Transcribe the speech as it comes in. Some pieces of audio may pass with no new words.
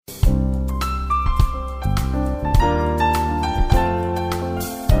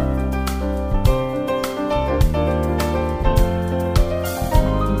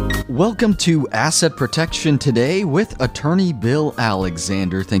Welcome to Asset Protection Today with attorney Bill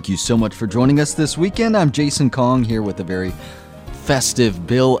Alexander. Thank you so much for joining us this weekend. I'm Jason Kong here with a very festive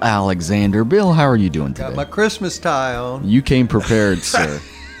Bill Alexander. Bill, how are you doing today? Got my Christmas tie on. You came prepared, sir.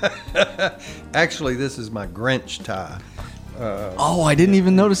 Actually, this is my Grinch tie. I didn't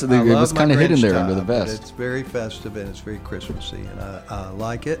even notice it. It was kind of hidden there under the vest. It's very festive and it's very Christmassy, and I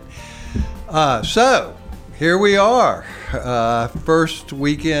like it. So, here we are. First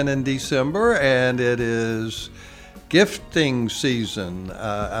weekend in December, and it is gifting season.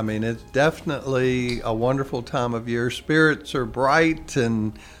 It's definitely a wonderful time of year. Spirits are bright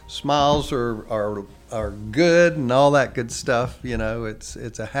and smiles are good and all that good stuff. You know,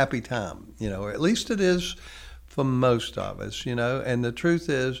 it's a happy time. You know, at least it is for most of us. You know, and the truth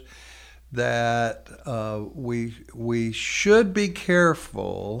is that we should be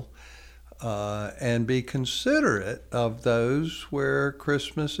careful and be considerate of those where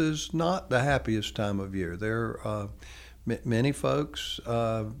Christmas is not the happiest time of year. Many folks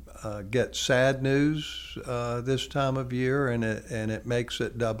get sad news this time of year, and it makes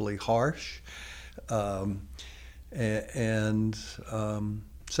it doubly harsh. So you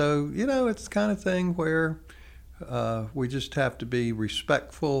know, it's the kind of thing where we just have to be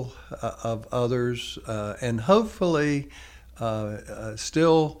respectful of others, and hopefully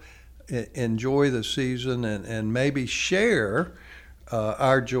still enjoy the season and maybe share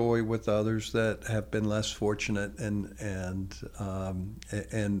our joy with others that have been less fortunate and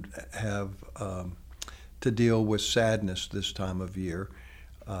have to deal with sadness this time of year,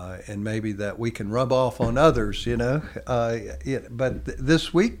 and maybe that we can rub off on others, you know. But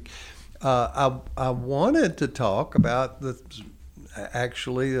this week I wanted to talk about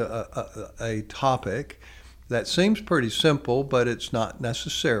a topic that seems pretty simple, but it's not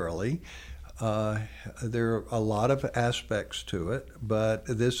necessarily. There are a lot of aspects to it, but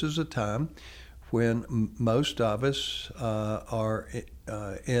this is a time when most of us are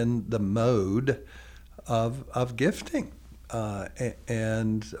in the mode of gifting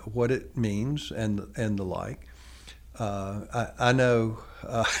and what it means and the like. I know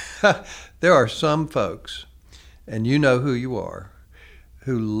there are some folks, and you know who you are,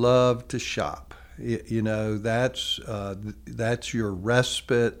 who love to shop. You know, that's your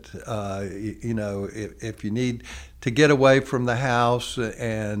respite. You know, if you need to get away from the house,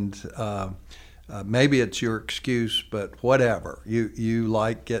 and maybe it's your excuse, but whatever. You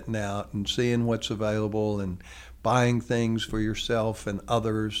like getting out and seeing what's available and buying things for yourself and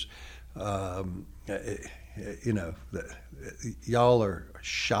others. You know, y'all are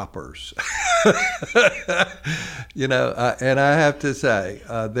shoppers. You know, and I have to say,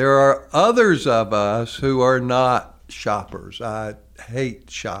 there are others of us who are not shoppers. I hate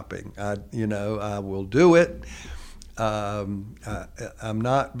shopping. I will do it. I'm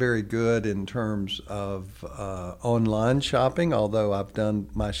not very good in terms of online shopping, although I've done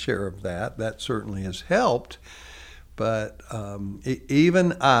my share of that. That certainly has helped. But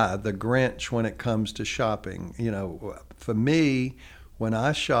even I, the Grinch, when it comes to shopping, you know, for me, when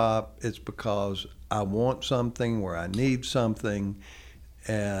I shop, it's because I want something, where I need something,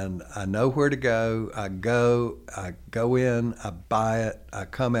 and I know where to go. I go in, I buy it, I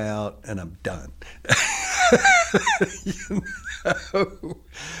come out, and I'm done. You know?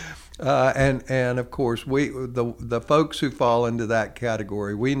 And of course, the folks who fall into that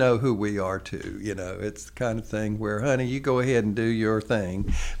category, we know who we are too. You know, it's the kind of thing where, honey, you go ahead and do your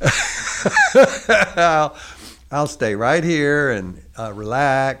thing. I'll stay right here and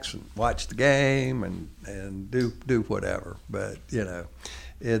relax and watch the game and do whatever. But you know,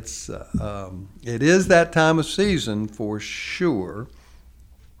 it is that time of season for sure.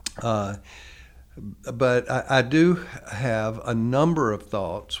 But I do have a number of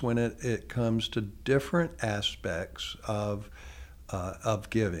thoughts when it comes to different aspects of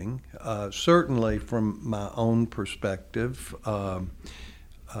giving. Certainly, from my own perspective,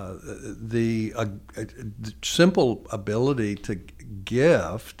 the simple ability to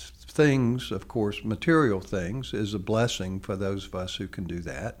gift things, of course, material things, is a blessing for those of us who can do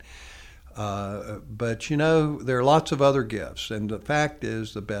that. But you know, there are lots of other gifts, and the fact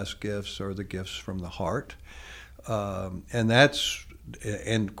is the best gifts are the gifts from the heart. And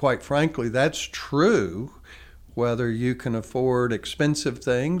quite frankly, that's true whether you can afford expensive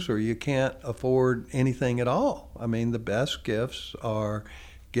things or you can't afford anything at all. I mean, the best gifts are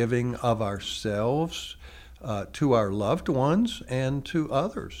giving of ourselves to our loved ones and to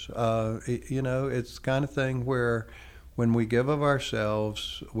others. You know, it's the kind of thing where when we give of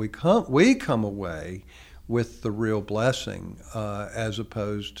ourselves, we come away with the real blessing, as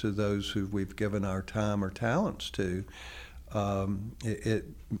opposed to those who we've given our time or talents to. it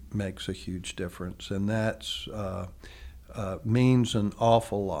makes a huge difference, and that's means an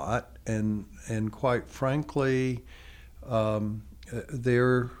awful lot. And quite frankly,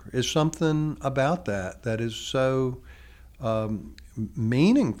 there is something about that is so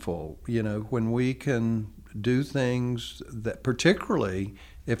meaningful. When we can do things that, particularly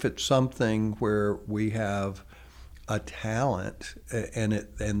if it's something where we have a talent,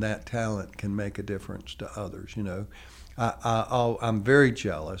 and that talent can make a difference to others. I'm very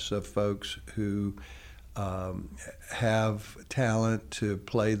jealous of folks who have talent to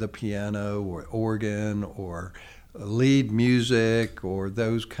play the piano or organ or lead music or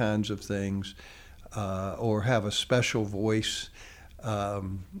those kinds of things, or have a special voice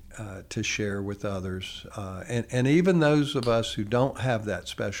to share with others. And even those of us who don't have that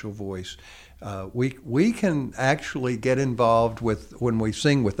special voice, we can actually get involved with when we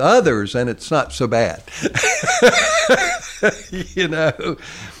sing with others, and it's not so bad.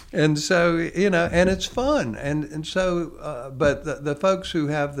 And so, and it's fun. And so, but the folks who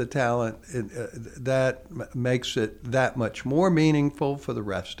have the talent, that makes it that much more meaningful for the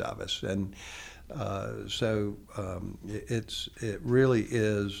rest of us. And so it really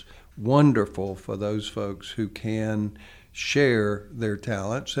is wonderful for those folks who can share their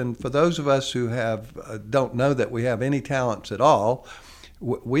talents. And for those of us who don't know that we have any talents at all,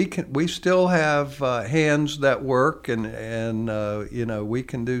 we still have hands that work, and we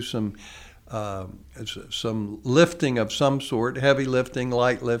can do some lifting of some sort, heavy lifting,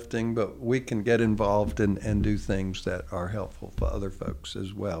 light lifting, but we can get involved and do things that are helpful for other folks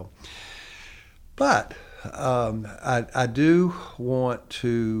as well. But I do want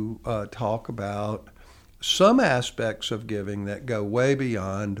to talk about some aspects of giving that go way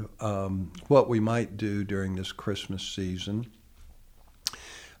beyond what we might do during this Christmas season.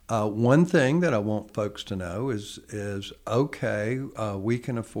 One thing that I want folks to know is okay, we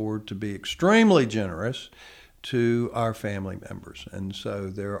can afford to be extremely generous to our family members. And so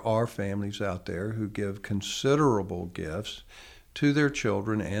there are families out there who give considerable gifts to their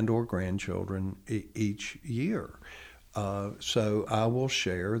children and or grandchildren each year. So I will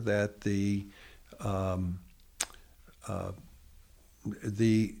share that the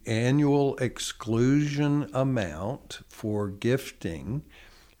annual exclusion amount for gifting,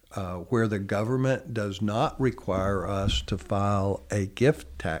 where the government does not require us to file a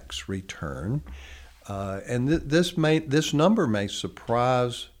gift tax return, and this number may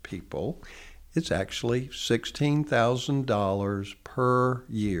surprise people. It's actually $16,000 per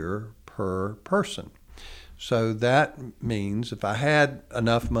year per person. So that means if I had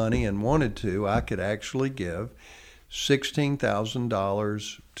enough money and wanted to, I could actually give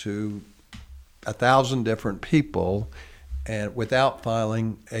 $16,000 to 1,000 different people, and without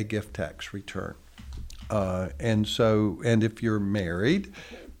filing a gift tax return. And if you're married,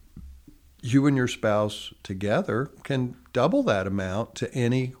 you and your spouse together can double that amount to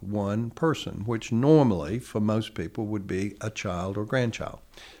any one person, which normally for most people would be a child or grandchild,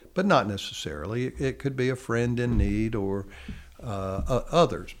 but not necessarily. It could be a friend in need or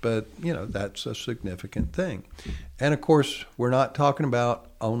others, but that's a significant thing. And of course, we're not talking about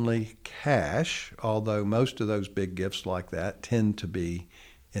only cash, although most of those big gifts like that tend to be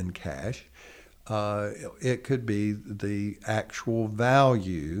in cash. It could be the actual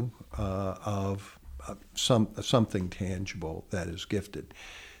value of something tangible that is gifted.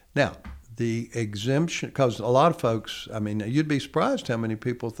 Now, the exemption, because a lot of folks, you'd be surprised how many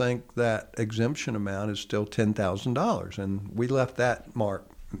people think that exemption amount is still $10,000, and we left that mark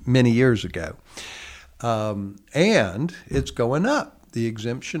many years ago. And it's going up. The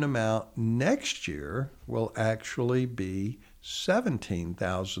exemption amount next year will actually be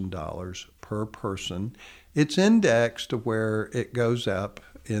 $17,000 per person. It's indexed to where it goes up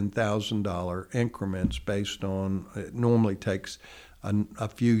in $1,000 increments based on, it normally takes a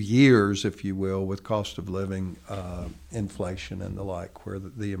few years, if you will, with cost of living, inflation and the like, where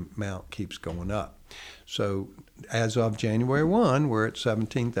the amount keeps going up. So as of January 1, we're at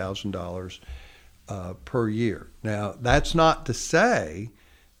 $17,000 per year. Now, that's not to say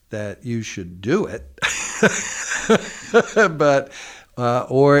that you should do it, but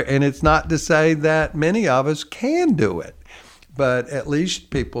and it's not to say that many of us can do it. But at least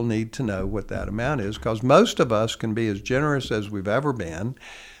people need to know what that amount is, because most of us can be as generous as we've ever been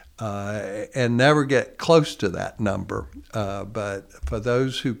and never get close to that number. But for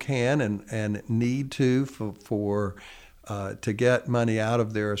those who can and need to to get money out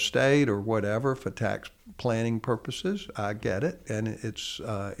of their estate or whatever for tax planning purposes, I get it, and it's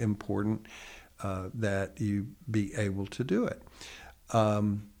important that you be able to do it.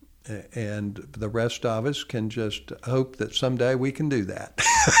 And the rest of us can just hope that someday we can do that.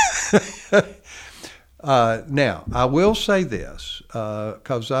 Now, I will say this,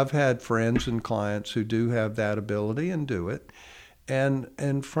 because I've had friends and clients who do have that ability and do it.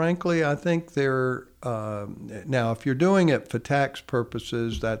 And frankly, I think they're, now, if you're doing it for tax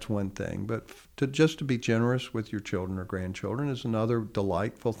purposes, that's one thing. But just to be generous with your children or grandchildren is another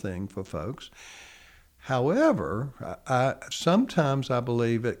delightful thing for folks. However, sometimes I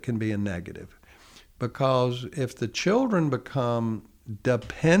believe it can be a negative, because if the children become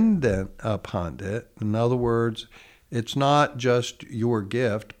dependent upon it, in other words, it's not just your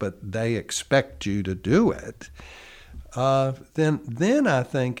gift, but they expect you to do it, then I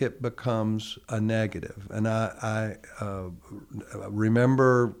think it becomes a negative. And I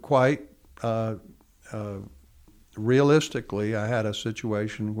remember quite realistically, I had a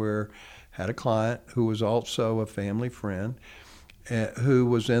situation where I had a client who was also a family friend who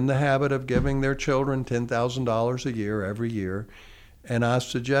was in the habit of giving their children $10,000 a year every year. And I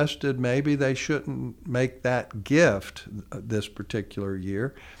suggested maybe they shouldn't make that gift this particular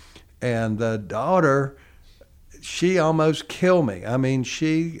year. And the daughter, she almost killed me.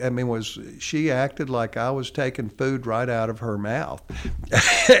 She acted like I was taking food right out of her mouth.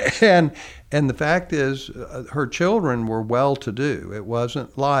 and the fact is, her children were well-to-do. It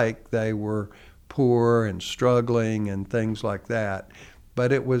wasn't like they were poor and struggling and things like that.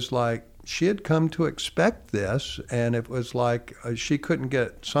 But it was like she had come to expect this, and it was like she couldn't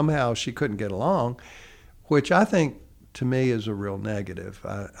get along, which I think to me is a real negative.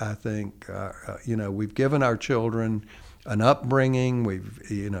 I think, we've given our children an upbringing. We've,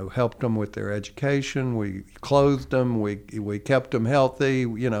 helped them with their education. We clothed them. We kept them healthy.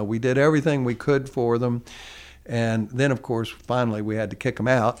 We did everything we could for them. And then, of course, finally we had to kick them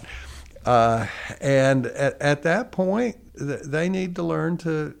out. And at that point, they need to learn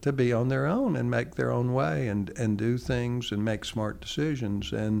to be on their own and make their own way and do things and make smart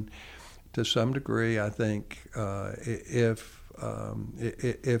decisions. And to some degree, I think if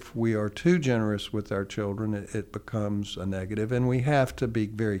we are too generous with our children, it becomes a negative, and we have to be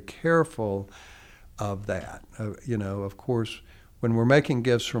very careful of that. Of course, when we're making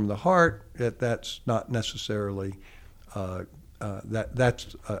gifts from the heart, that's not necessarily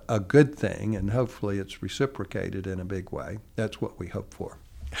that's a good thing, and hopefully it's reciprocated in a big way. That's what we hope for.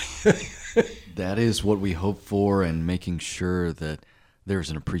 That is what we hope for, and making sure that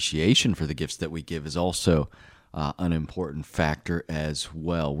there's an appreciation for the gifts that we give is also an important factor as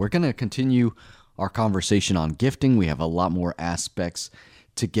well. We're going to continue our conversation on gifting. We have a lot more aspects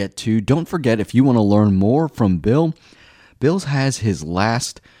to get to. Don't forget, if you want to learn more from Bill, Bill's has his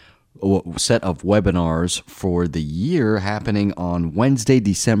last set of webinars for the year happening on Wednesday,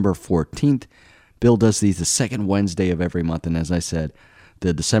 December 14th. Bill does these the second Wednesday of every month, and as I said,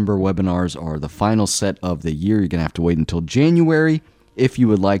 the December webinars are the final set of the year. You're going to have to wait until January if you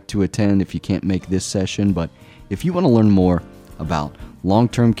would like to attend, if you can't make this session. But if you want to learn more about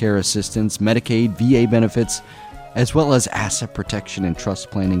long-term care assistance, Medicaid, VA benefits, as well as asset protection and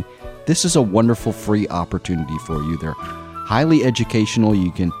trust planning, this is a wonderful free opportunity for you. They're highly educational.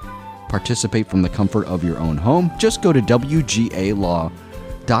 You can participate from the comfort of your own home. Just go to WGALaw.com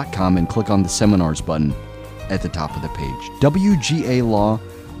and click on the seminars button at the top of the page. WGALaw.com,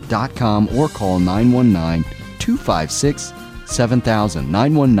 or call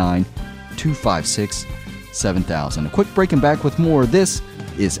 919-256-7000. 919-256-7000. A quick break and back with more. This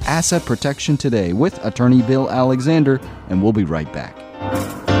is Asset Protection Today with Attorney Bill Alexander, and we'll be right back.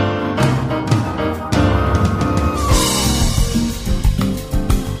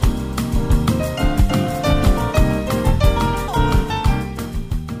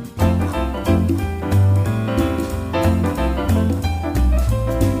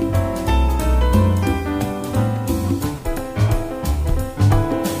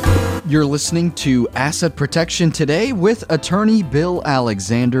 You're listening to Asset Protection Today with Attorney Bill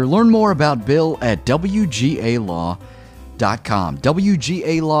Alexander. Learn more about Bill at WGALaw.com.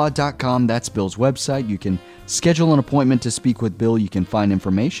 WGALaw.com, that's Bill's website. You can schedule an appointment to speak with Bill. You can find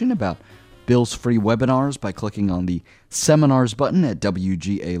information about Bill's free webinars by clicking on the seminars button at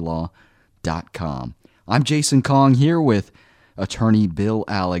WGALaw.com. I'm Jason Kong here with Attorney Bill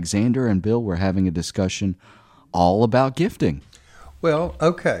Alexander. And Bill, we're having a discussion all about gifting. Well,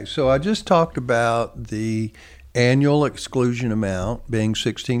 okay, so I just talked about the annual exclusion amount being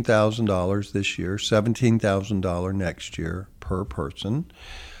 $16,000 this year, $17,000 next year per person.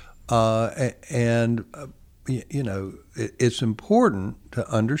 It's important to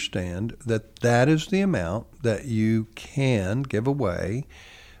understand that that is the amount that you can give away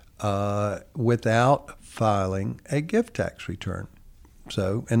without filing a gift tax return.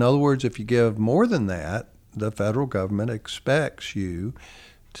 So, in other words, if you give more than that, the federal government expects you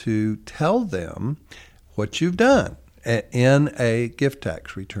to tell them what you've done in a gift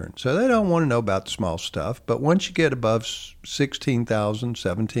tax return. So they don't want to know about the small stuff, but once you get above $16,000,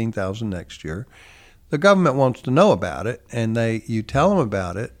 $17,000 next year, the government wants to know about it, and you tell them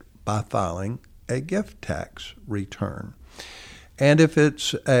about it by filing a gift tax return. And if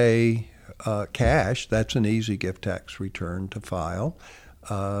it's a cash, that's an easy gift tax return to file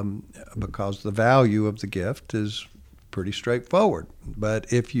because the value of the gift is pretty straightforward.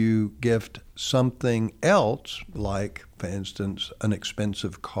 But if you gift something else, like, for instance, an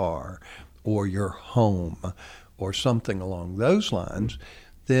expensive car or your home or something along those lines,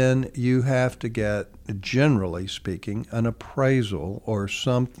 then you have to get, generally speaking, an appraisal or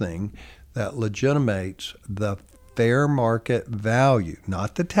something that legitimates the fair market value,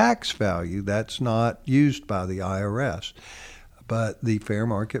 not the tax value. That's not used by the IRS, but the fair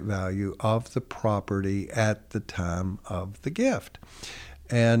market value of the property at the time of the gift.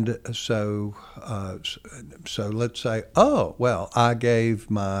 And so let's say, oh, well, I gave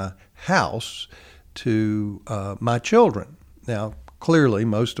my house to my children. Now, clearly,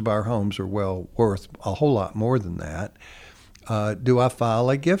 most of our homes are well worth a whole lot more than that. Do I file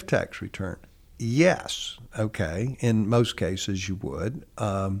a gift tax return? Yes. Okay. In most cases, you would,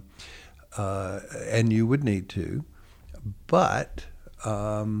 and you would need to. But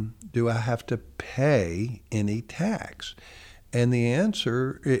do I have to pay any tax? And the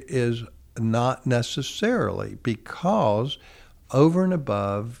answer is not necessarily, because over and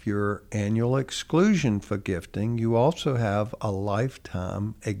above your annual exclusion for gifting, you also have a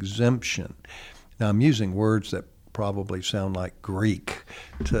lifetime exemption. Now, I'm using words that probably sound like Greek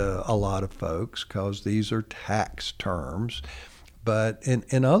to a lot of folks because these are tax terms. But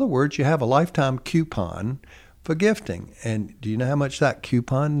in other words, you have a lifetime coupon for gifting. And do you know how much that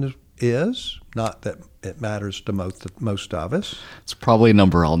coupon is? Not that it matters to most of us. It's probably a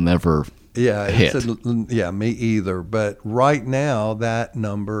number I'll never hit. Me either. But right now, that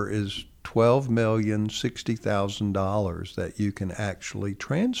number is $12,060,000 that you can actually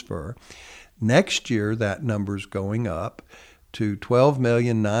transfer. Next year, that number's going up to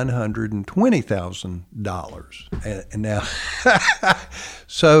 $12,920,000. And now,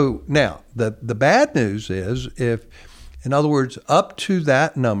 so now the bad news is, if, in other words, up to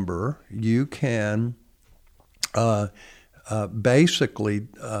that number, you can basically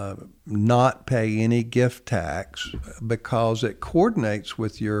not pay any gift tax because it coordinates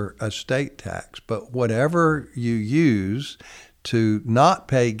with your estate tax. But whatever you use to not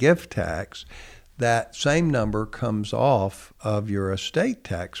pay gift tax, that same number comes off of your estate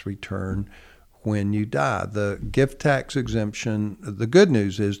tax return when you die. The gift tax exemption, the good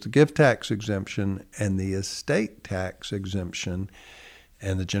news is the gift tax exemption and the estate tax exemption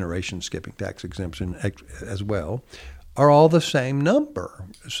and the generation skipping tax exemption as well are all the same number.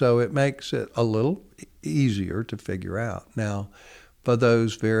 So it makes it a little easier to figure out. Now, for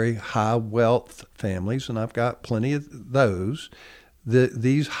those very high wealth families, and I've got plenty of those,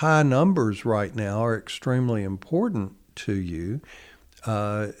 these high numbers right now are extremely important to you,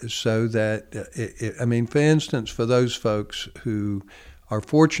 so that, for instance, for those folks who are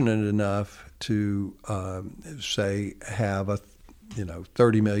fortunate enough to, say, have a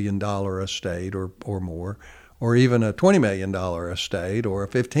 $30 million estate or more, or even a $20 million estate or a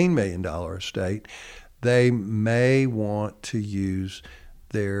 $15 million estate, they may want to use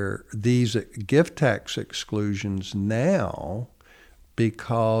these gift tax exclusions now,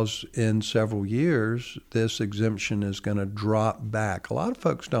 because in several years this exemption is going to drop back. A lot of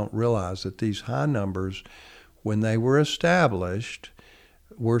folks don't realize that these high numbers, when they were established,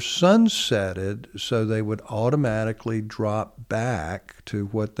 were sunsetted, so they would automatically drop back to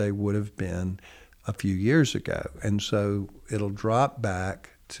what they would have been a few years ago. And so it'll drop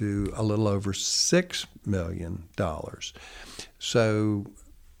back to a little over $6 million. So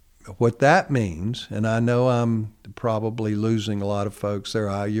what that means, and I know I'm probably losing a lot of folks,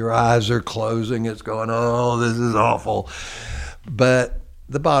 your eyes are closing, it's going, oh, this is awful. But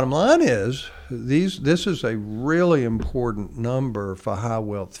the bottom line is, this is a really important number for high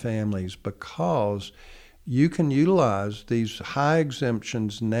wealth families, because you can utilize these high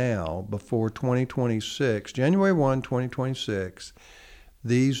exemptions now before 2026, January 1, 2026,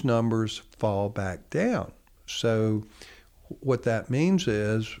 these numbers fall back down. So what that means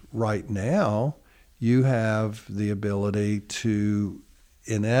is, right now, you have the ability to,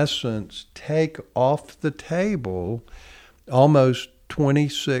 in essence, take off the table almost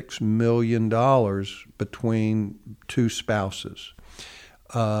 $26 million between two spouses.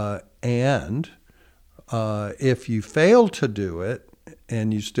 And if you fail to do it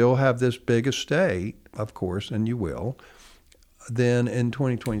and you still have this big estate, of course, and you will, then in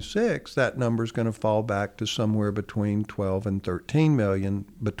 2026, that number is going to fall back to somewhere between 12 and 13 million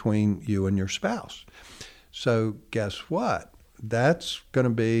between you and your spouse. So guess what? That's going to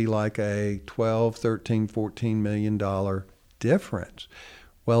be like a 12, 13, 14 million dollar difference.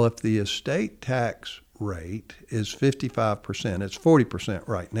 Well, if the estate tax rate is 55%, it's 40%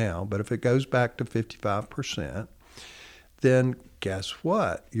 right now, but if it goes back to 55%, then guess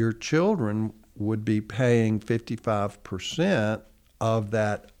what? Your children would be paying 55% of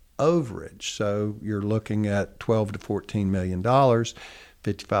that overage. So you're looking at 12 to 14 million dollars.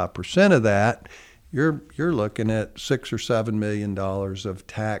 55% of that, you're looking at $6 or $7 million of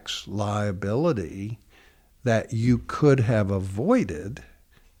tax liability that you could have avoided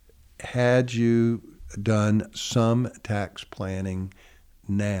had you done some tax planning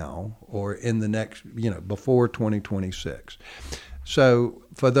now or in the next, before 2026. So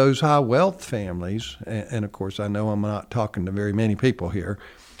for those high wealth families, and of course I know I'm not talking to very many people here,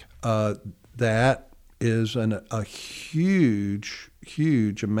 that is a huge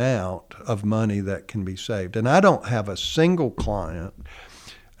amount of money that can be saved. And I don't have a single client,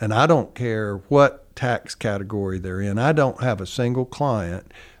 and I don't care what tax category they're in, I don't have a single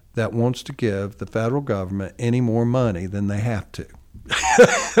client that wants to give the federal government any more money than they have to.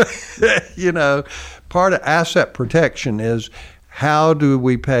 Part of asset protection is how do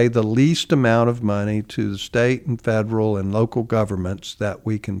we pay the least amount of money to the state and federal and local governments that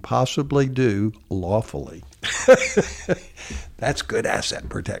we can possibly do lawfully? That's good asset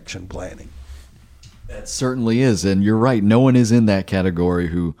protection planning. That certainly is. And you're right. No one is in that category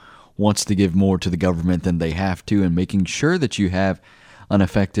who wants to give more to the government than they have to. And making sure that you have an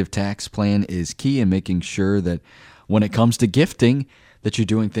effective tax plan is key, and making sure that when it comes to gifting, that you're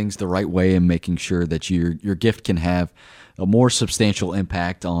doing things the right way and making sure that your gift can have a more substantial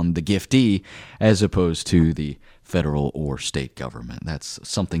impact on the giftee as opposed to the federal or state government. That's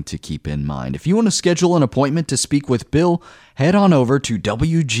something to keep in mind. If you want to schedule an appointment to speak with Bill, head on over to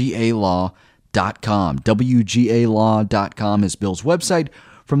WGALaw.com. WGALaw.com is Bill's website.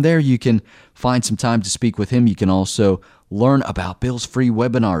 From there, you can find some time to speak with him. You can also learn about Bill's free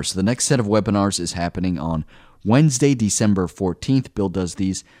webinars. The next set of webinars is happening on Wednesday, December 14th. Bill does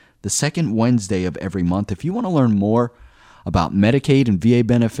these the second Wednesday of every month. If you want to learn more about Medicaid and VA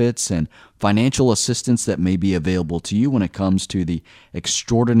benefits and financial assistance that may be available to you when it comes to the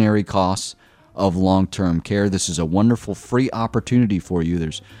extraordinary costs of long-term care, this is a wonderful free opportunity for you.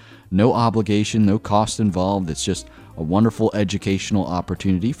 There's no obligation, no cost involved. It's just a wonderful educational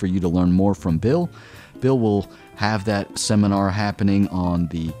opportunity for you to learn more from Bill. Bill will have that seminar happening on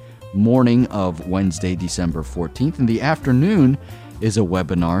the morning of Wednesday, December 14th. In the afternoon is a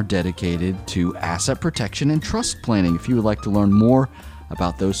webinar dedicated to asset protection and trust planning. If you would like to learn more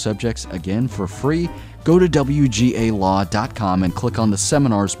about those subjects, again, for free, go to WGALaw.com and click on the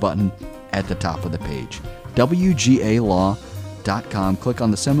seminars button at the top of the page. WGALaw.com, click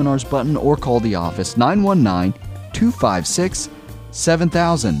on the seminars button or call the office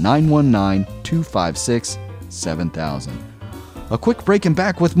 919-256-7000, 919-256-7000. A quick break and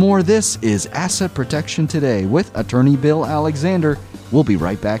back with more. This is Asset Protection Today with Attorney Bill Alexander. We'll be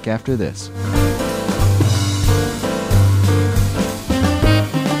right back after this.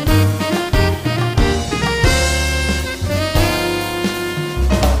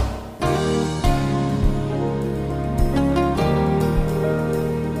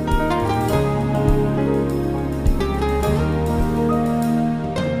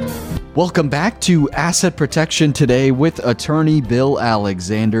 Welcome back to Asset Protection Today with Attorney Bill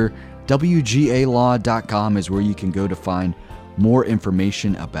Alexander. WGALaw.com is where you can go to find more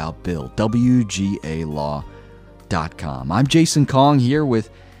information about Bill. WGALaw.com. I'm Jason Kong here with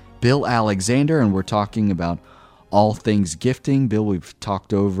Bill Alexander, and we're talking about all things gifting. Bill, we've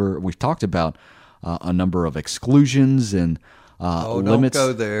talked about a number of exclusions and limits.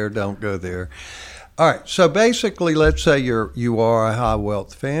 Don't go there. All right, so basically, let's say you are a high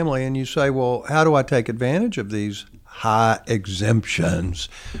wealth family, and you say, well, how do I take advantage of these high exemptions?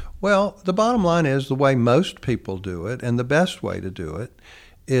 Well, the bottom line is the way most people do it, and the best way to do it,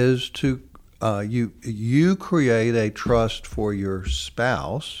 is to you create a trust for your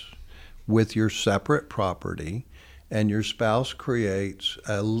spouse with your separate property, and your spouse creates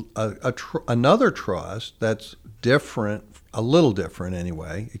another trust that's different. A little different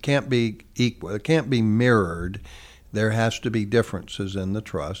anyway. It can't be equal. It can't be mirrored. There has to be differences in the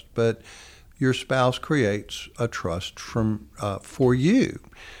trust. But your spouse creates a trust for you.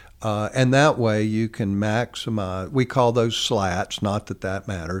 And that way you can maximize, we call those slats, not that that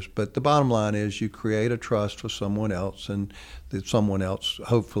matters, but the bottom line is you create a trust with someone else, and that someone else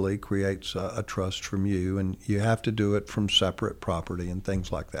hopefully creates a trust from you, and you have to do it from separate property and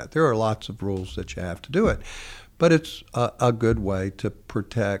things like that. There are lots of rules that you have to do it, but it's a good way to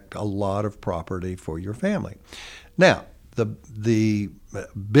protect a lot of property for your family. Now, the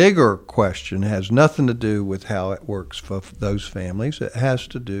bigger question has nothing to do with how it works for those families. It has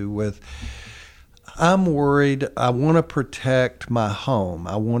to do with, I'm worried, I want to protect my home.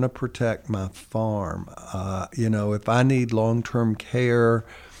 I want to protect my farm. If I need long-term care,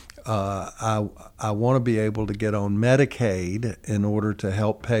 I want to be able to get on Medicaid in order to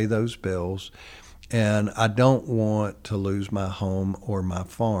help pay those bills. And I don't want to lose my home or my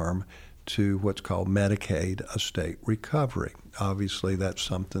farm to what's called Medicaid estate recovery. Obviously, that's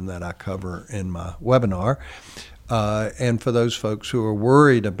something that I cover in my webinar. And for those folks who are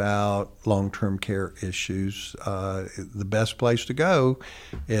worried about long-term care issues, the best place to go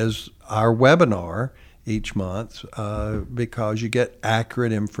is our webinar each month because you get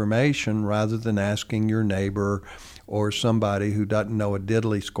accurate information rather than asking your neighbor or somebody who doesn't know a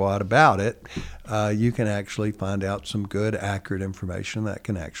diddly squat about it. You can actually find out some good, accurate information that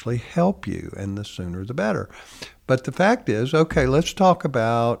can actually help you, and the sooner the better. But the fact is, okay, let's talk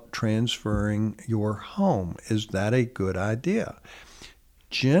about transferring your home. Is that a good idea?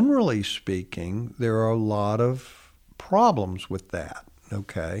 Generally speaking, there are a lot of problems with that,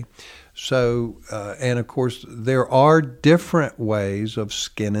 okay? So, and of course, there are different ways of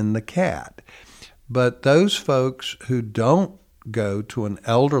skinning the cat. But those folks who don't go to an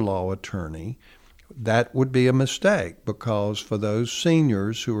elder law attorney, that would be a mistake, because for those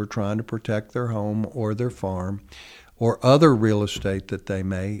seniors who are trying to protect their home or their farm or other real estate that they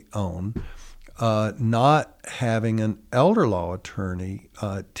may own, not having an elder law attorney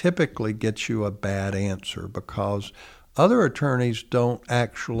typically gets you a bad answer, because other attorneys don't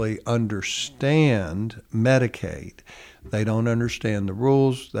actually understand Medicaid. They don't understand the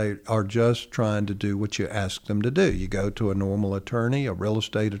rules. They are just trying to do what you ask them to do. You go to a normal attorney, a real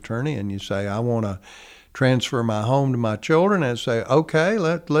estate attorney, and you say, I want to transfer my home to my children, and say, okay,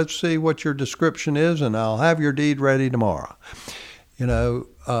 let's see what your description is, and I'll have your deed ready tomorrow.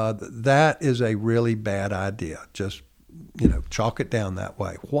 That is a really bad idea. Just chalk it down that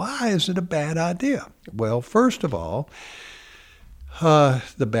way. Why is it a bad idea? Well, first of all,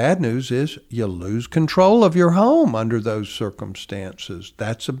 the bad news is you lose control of your home under those circumstances.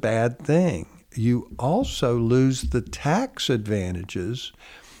 That's a bad thing. You also lose the tax advantages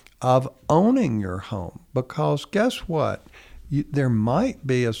of owning your home, because guess what? There might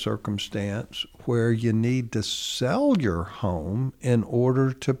be a circumstance where you need to sell your home in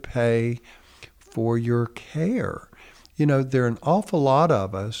order to pay for your care. There are an awful lot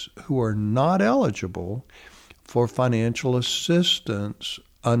of us who are not eligible for financial assistance,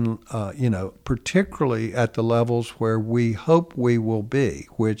 particularly at the levels where we hope we will be,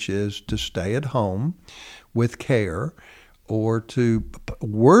 which is to stay at home with care, or to,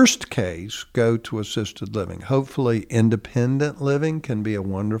 worst case, go to assisted living. Hopefully, independent living can be a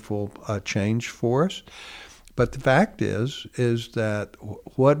wonderful change for us. But the fact is that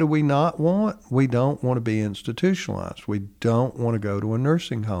what do we not want? We don't want to be institutionalized. We don't want to go to a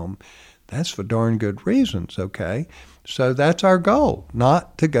nursing home. That's for darn good reasons, okay? So that's our goal,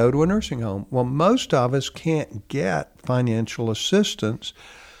 not to go to a nursing home. Well, most of us can't get financial assistance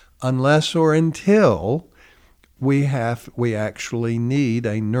unless or until we actually need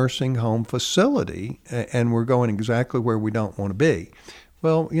a nursing home facility, and we're going exactly where we don't want to be.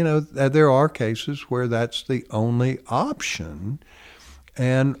 Well, there are cases where that's the only option.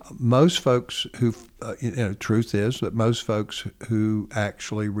 And most folks who, truth is that most folks who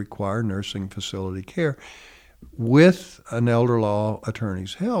actually require nursing facility care with an elder law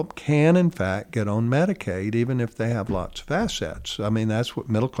attorney's help can, in fact, get on Medicaid, even if they have lots of assets. I mean, that's what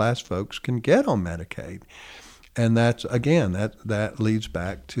middle-class folks can get on Medicaid. And that's, again, that leads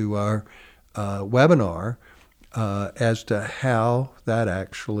back to our webinar as to how that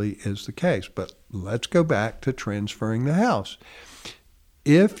actually is the case. But let's go back to transferring the house.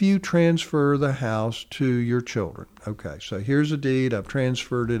 If you transfer the house to your children, okay, so here's a deed, I've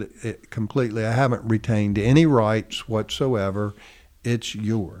transferred it completely, I haven't retained any rights whatsoever, it's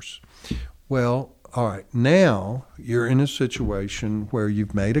yours. Well, all right, now you're in a situation where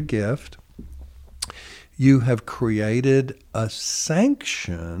you've made a gift, you have created a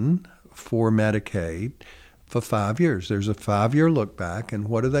sanction for Medicaid for 5 years. There's a 5-year look back, and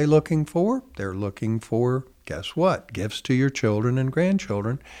what are they looking for? They're looking for, guess what? Gifts to your children and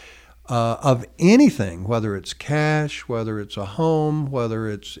grandchildren. of anything, whether it's cash, whether it's a home, whether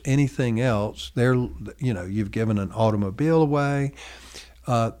it's anything else. You've given an automobile away.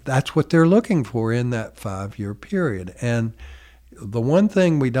 That's what they're looking for in that 5-year period. And the one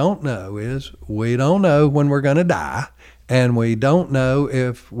thing we don't know is we don't know when we're going to die, and we don't know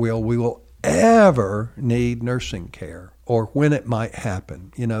if we will ever need nursing care or when it might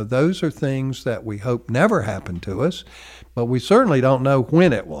happen. Those are things that we hope never happen to us, but we certainly don't know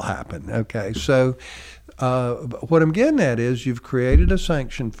when it will happen. Okay, so what I'm getting at is you've created a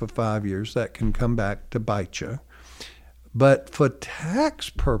sanction for 5 years that can come back to bite you. But for tax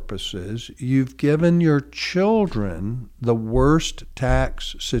purposes, you've given your children the worst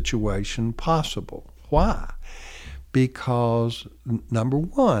tax situation possible. Why? Because, number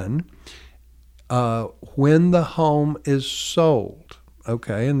one, when the home is sold,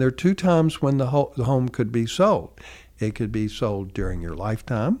 okay, and there are 2 times when the home could be sold. It could be sold during your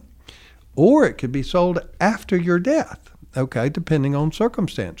lifetime, or it could be sold after your death, okay, depending on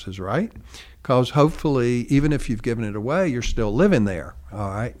circumstances, right? Because hopefully, even if you've given it away, you're still living there, all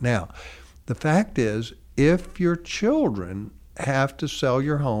right? Now, the fact is, if your children have to sell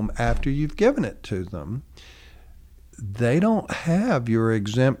your home after you've given it to them, they don't have your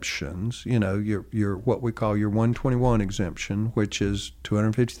exemptions, your what we call your 121 exemption, which is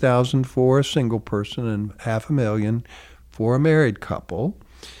 $250,000 for a single person and $500,000 for a married couple.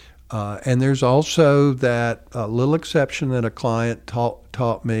 And there's also that little exception that a client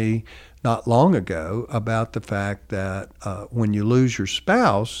taught me not long ago about the fact that when you lose your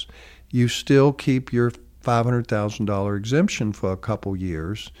spouse, you still keep your $500,000 exemption for a couple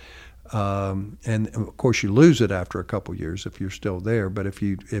years. And of course, you lose it after a couple years if you're still there. But if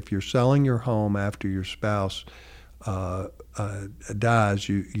you're selling your home after your spouse dies,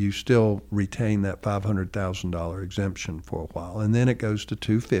 you still retain that $500,000 exemption for a while, and then it goes to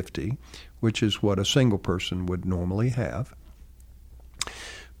 $250,000, which is what a single person would normally have.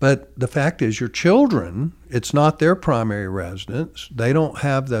 But the fact is, your children, it's not their primary residence. They don't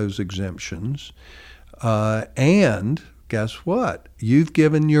have those exemptions, and guess what? You've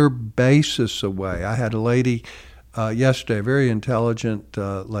given your basis away. I had a lady yesterday, a very intelligent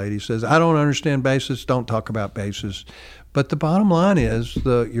lady, says, I don't understand basis, don't talk about basis. But the bottom line is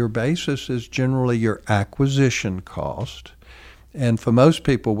your basis is generally your acquisition cost. And for most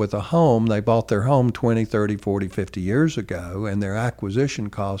people with a home, they bought their home 20, 30, 40, 50 years ago, and their acquisition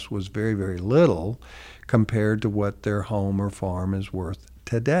cost was very, very little compared to what their home or farm is worth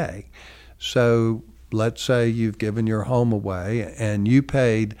today. So let's say you've given your home away and you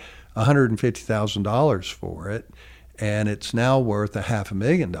paid $150,000 for it, and it's now worth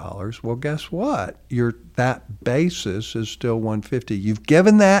 $500,000. Well, guess what? That basis is still $150,000. You've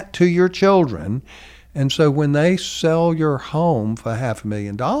given that to your children, and so when they sell your home for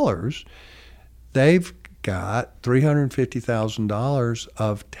 $500,000, they've got $350,000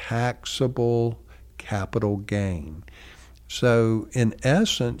 of taxable capital gain. So in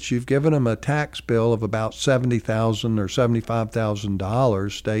essence, you've given them a tax bill of about $70,000 or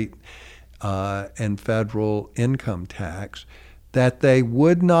 $75,000 state and federal income tax that they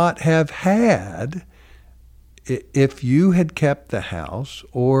would not have had if you had kept the house,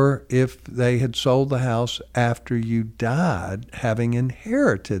 or if they had sold the house after you died, having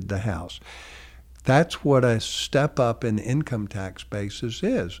inherited the house. That's what a step up in income tax basis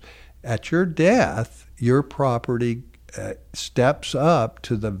is. At your death, your property steps up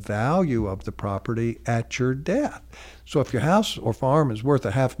to the value of the property at your death. So if your house or farm is worth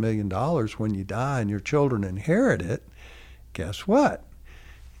 $500,000 when you die and your children inherit it, guess what?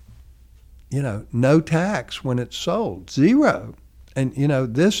 No tax when it's sold, zero. And,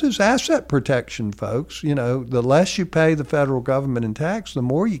 this is asset protection, folks. The less you pay the federal government in tax, the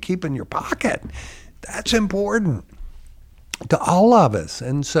more you keep in your pocket. That's important to all of us.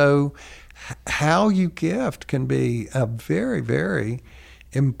 And so how you gift can be a very, very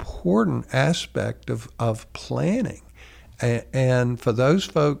important aspect of planning. And for those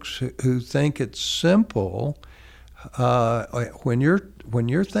folks who think it's simple, when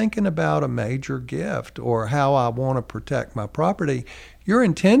you're thinking about a major gift or how I want to protect my property, your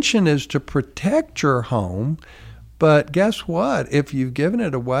intention is to protect your home. But guess what? If you've given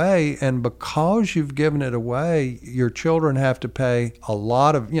it away, and because you've given it away, your children have to pay a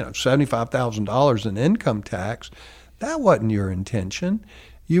lot of, $75,000 in income tax, that wasn't your intention.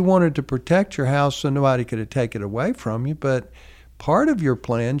 You wanted to protect your house so nobody could take it away from you, but part of your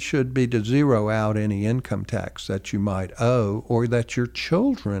plan should be to zero out any income tax that you might owe or that your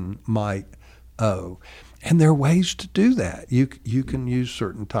children might owe. And there are ways to do that. You can use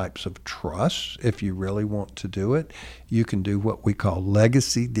certain types of trusts if you really want to do it. You can do what we call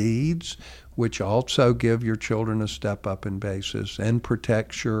legacy deeds, which also give your children a step up in basis and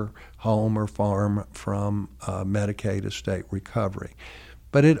protects your home or farm from Medicaid estate recovery.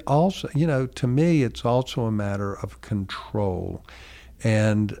 But it also, to me, it's also a matter of control.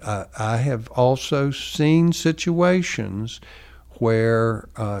 And I have also seen situations where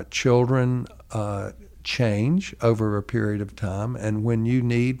children change over a period of time, and when you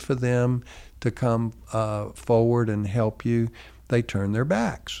need for them to come forward and help you, they turn their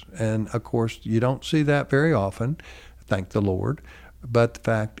backs. And of course, you don't see that very often, thank the Lord, but the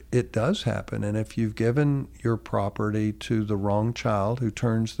fact it does happen. And if you've given your property to the wrong child who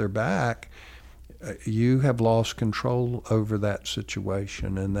turns their back, you have lost control over that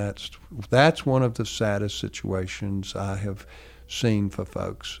situation. And that's one of the saddest situations I have seen for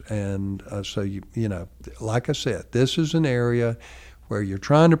folks. And so, like I said, this is an area where you're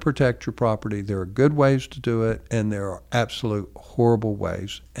trying to protect your property. There are good ways to do it, and there are absolute horrible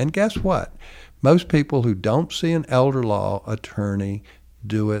ways. And guess what? Most people who don't see an elder law attorney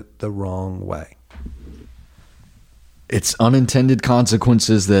do it the wrong way. It's unintended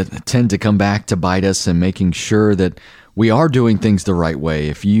consequences that tend to come back to bite us, and making sure that we are doing things the right way.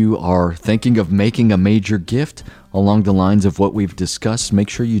 If you are thinking of making a major gift along the lines of what we've discussed, make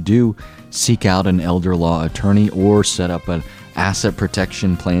sure you do seek out an elder law attorney or set up an asset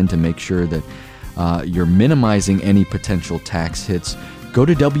protection plan to make sure that you're minimizing any potential tax hits. Go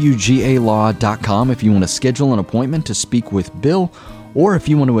to WGAlaw.com if you want to schedule an appointment to speak with Bill, or if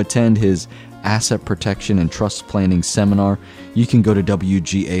you want to attend his asset protection and trust planning seminar. You can go to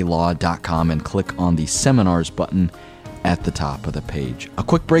WGAlaw.com and click on the seminars button at the top of the page. A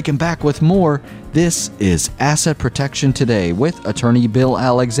quick break and back with more. This is Asset Protection Today with attorney Bill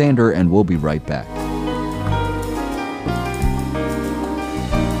Alexander, and we'll be right back.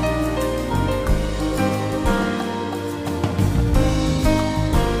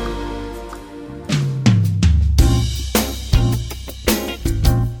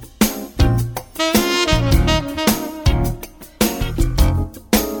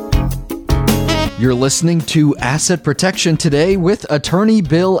 You're listening to Asset Protection Today with attorney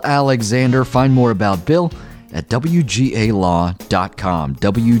Bill Alexander. Find more about Bill at WGAlaw.com.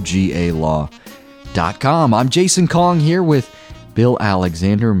 WGAlaw.com. I'm Jason Kong here with Bill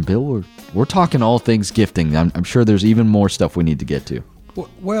Alexander. And Bill, we're talking all things gifting. I'm sure there's even more stuff we need to get to.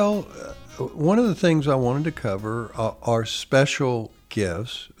 Well, one of the things I wanted to cover are special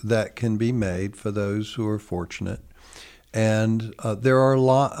gifts that can be made for those who are fortunate. And there are a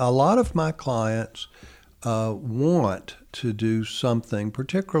lot of my clients want to do something,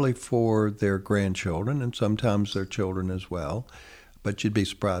 particularly for their grandchildren and sometimes their children as well. But you'd be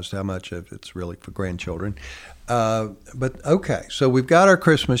surprised how much of it's really for grandchildren. But okay, so we've got our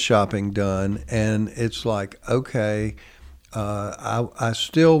Christmas shopping done, and it's like, okay, I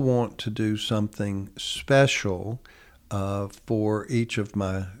still want to do something special for each of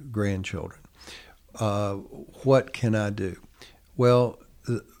my grandchildren. What can I do? Well,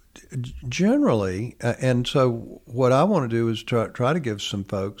 generally, and so what I want to do is try to give some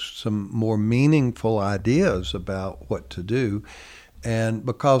folks some more meaningful ideas about what to do. And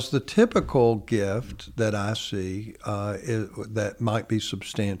because the typical gift that I see that might be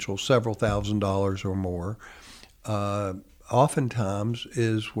substantial, several $1,000s or more, oftentimes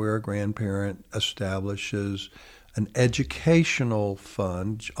is where a grandparent establishes an educational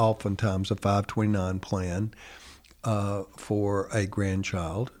fund, oftentimes a 529 plan, for a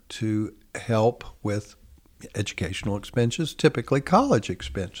grandchild to help with educational expenses, typically college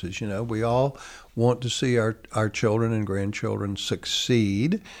expenses. We all want to see our children and grandchildren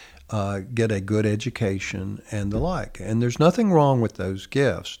succeed, get a good education and the like. And there's nothing wrong with those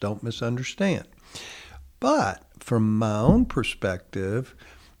gifts, don't misunderstand. But from my own perspective,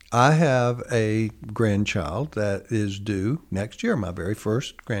 I have a grandchild that is due next year, my very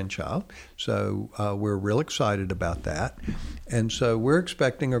first grandchild. So we're real excited about that. And so we're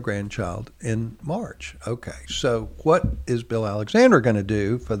expecting a grandchild in March. Okay, so what is Bill Alexander going to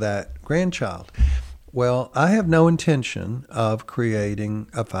do for that grandchild? Well, I have no intention of creating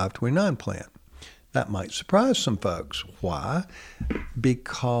a 529 plan. That might surprise some folks. Why?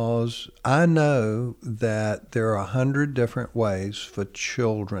 Because I know that there are 100 different ways for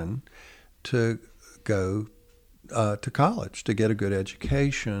children to go to college, to get a good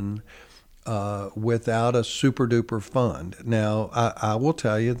education without a super duper fund. Now, I will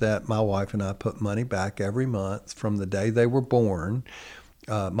tell you that my wife and I put money back every month from the day they were born.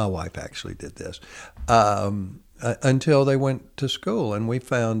 My wife actually did this. until they went to school. And we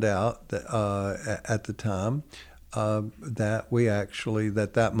found out that at the time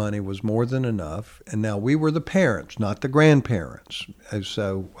that money was more than enough. And now we were the parents, not the grandparents. And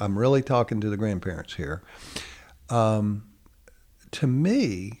so I'm really talking to the grandparents here. To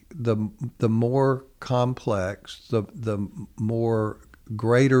me, the more complex, the more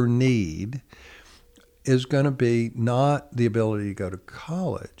greater need is going to be not the ability to go to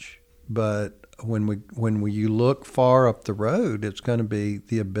college, but when you look far up the road, it's going to be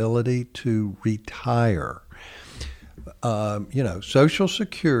the ability to retire. Social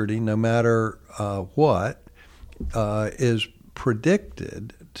Security, no matter what, is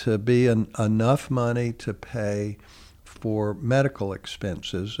predicted to be enough money to pay for medical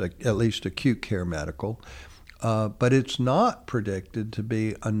expenses, at least acute care medical, but it's not predicted to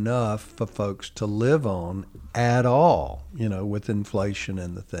be enough for folks to live on at all, with inflation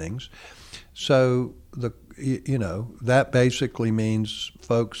and the things. So that basically means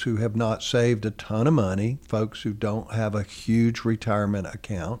folks who have not saved a ton of money, folks who don't have a huge retirement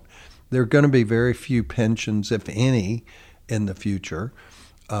account. There are going to be very few pensions, if any, in the future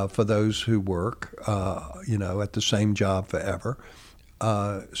for those who work, at the same job forever.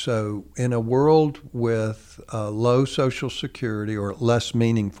 So in a world with low Social Security or less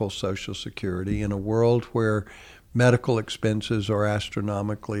meaningful Social Security, in a world where medical expenses are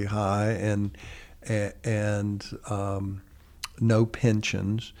astronomically high and no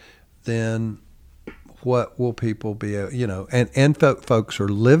pensions, then what will people be, folks are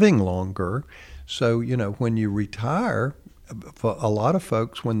living longer. So, when you retire, for a lot of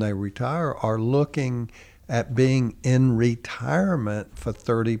folks, when they retire, are looking at being in retirement for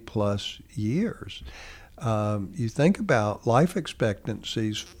 30 plus years. You think about life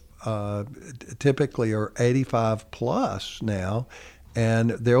expectancies typically are 85 plus now,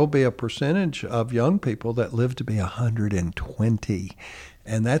 and there'll be a percentage of young people that live to be 120.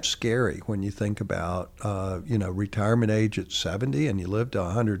 And that's scary when you think about, retirement age at 70 and you live to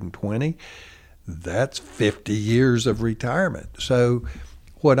 120. That's 50 years of retirement. So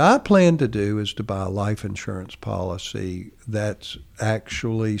what I plan to do is to buy a life insurance policy that's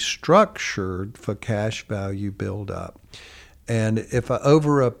actually structured for cash value buildup. And if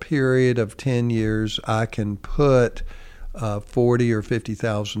over a period of 10 years I can put $40,000 or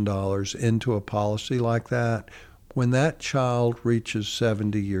 $50,000 into a policy like that, when that child reaches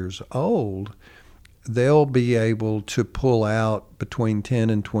 70 years old, they'll be able to pull out between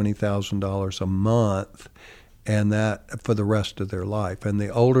 $10,000 and $20,000 a month, and that for the rest of their life. And the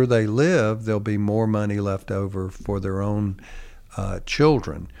older they live, there'll be more money left over for their own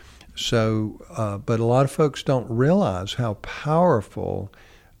children. So, but a lot of folks don't realize how powerful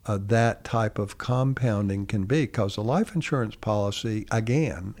that type of compounding can be, because a life insurance policy,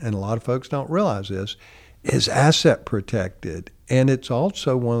 again, and a lot of folks don't realize this, is asset protected. And it's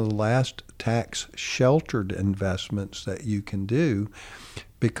also one of the last tax sheltered investments that you can do,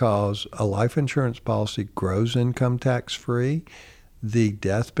 because a life insurance policy grows income tax free. The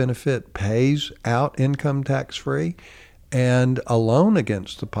death benefit pays out income tax free. And a loan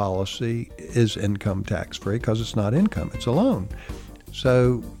against the policy is income tax free because it's not income, it's a loan.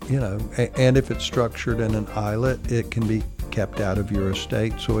 So, and if it's structured in an ILIT, it can be kept out of your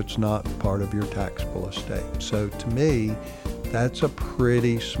estate, so it's not part of your taxable estate. So to me, that's a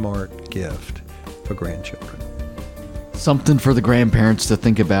pretty smart gift for grandchildren. Something for the grandparents to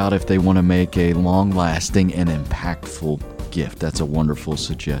think about if they want to make a long-lasting and impactful gift. That's a wonderful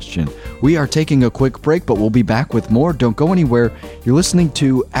suggestion. We are taking a quick break, but we'll be back with more. Don't go anywhere. You're listening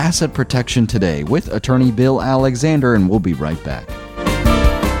to Asset Protection Today with attorney Bill Alexander, and we'll be right back.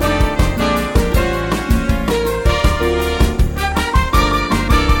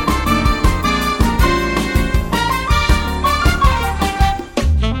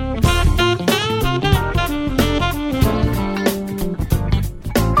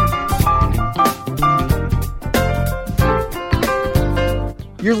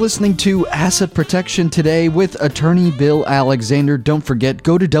 You're listening to Asset Protection Today with attorney Bill Alexander. Don't forget,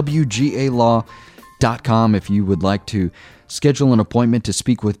 go to WGALaw.com if you would like to schedule an appointment to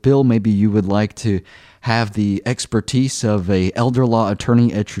speak with Bill. Maybe you would like to have the expertise of an elder law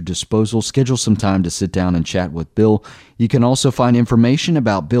attorney at your disposal. Schedule some time to sit down and chat with Bill. You can also find information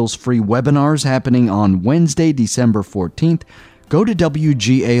about Bill's free webinars happening on Wednesday, December 14th. Go to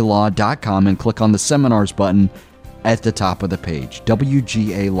WGALaw.com and click on the seminars button at the top of the page,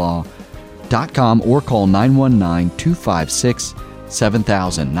 WGALaw.com, or call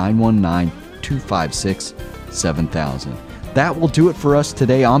 919-256-7000, 919-256-7000. That will do it for us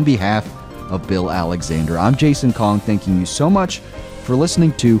today. On behalf of Bill Alexander, I'm Jason Kong, thanking you so much for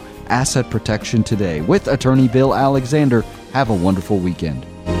listening to asset protection today with attorney Bill Alexander. Have a wonderful weekend.